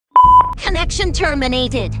Connection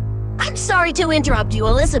terminated. I'm sorry to interrupt you,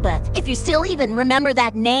 Elizabeth, if you still even remember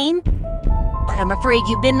that name. But I'm afraid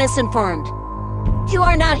you've been misinformed. You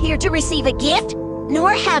are not here to receive a gift,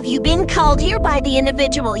 nor have you been called here by the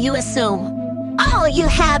individual you assume. Oh, you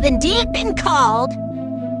have indeed been called.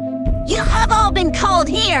 You have all been called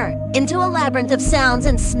here, into a labyrinth of sounds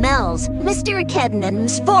and smells, mystery hidden and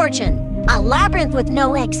misfortune. A labyrinth with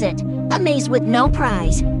no exit, a maze with no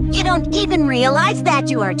prize. You don't even realize that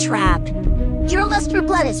you are trapped. Your lust for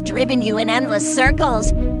blood has driven you in endless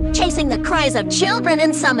circles, chasing the cries of children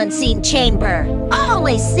in some unseen chamber,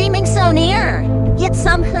 always seeming so near, yet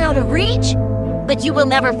somehow out of reach. But you will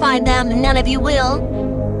never find them, none of you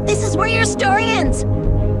will. This is where your story ends.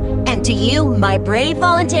 And to you, my brave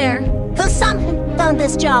volunteer, who somehow found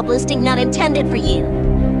this job listing not intended for you.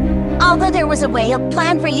 Although there was a way up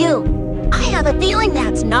planned for you, I have a feeling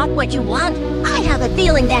that's not what you want. I have a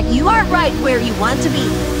feeling that you are right where you want to be.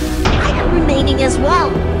 I am remaining as well.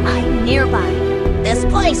 I'm nearby. This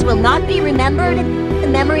place will not be remembered. The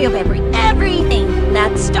memory of everything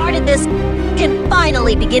that started this can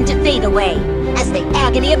finally begin to fade away, as the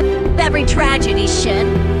agony of every tragedy should.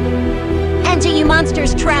 And to you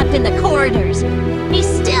monsters trapped in the corridors, be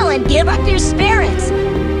still and give up your spirits.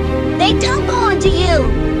 They don't belong to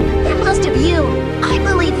you. They're most of you. I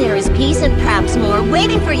believe there is peace and perhaps more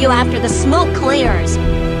waiting for you after the smoke clears.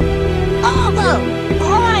 Although, for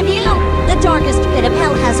all I knew, the darkest pit of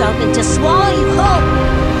hell has opened to swallow you whole.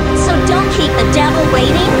 So don't keep the devil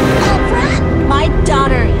waiting. Alfred, my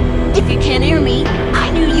daughter, if you can hear me,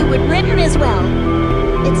 I knew you would return as well.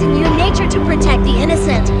 It's in your nature to protect the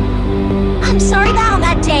innocent. I'm sorry that on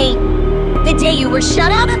that day, the day you were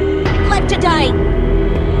shut out and left to die,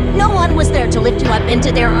 no one was there to lift you up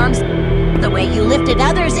into their arms the way you lifted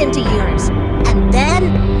others into yours. And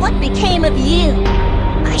then, what became of you?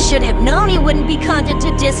 I should have known you wouldn't be content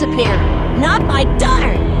to disappear. Not my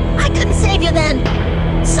daughter. I couldn't save you then.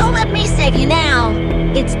 So let me save you now.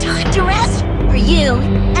 It's time to rest for you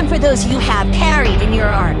and for those you have carried in your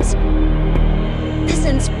arms. This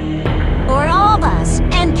is for all of us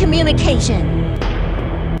and communication.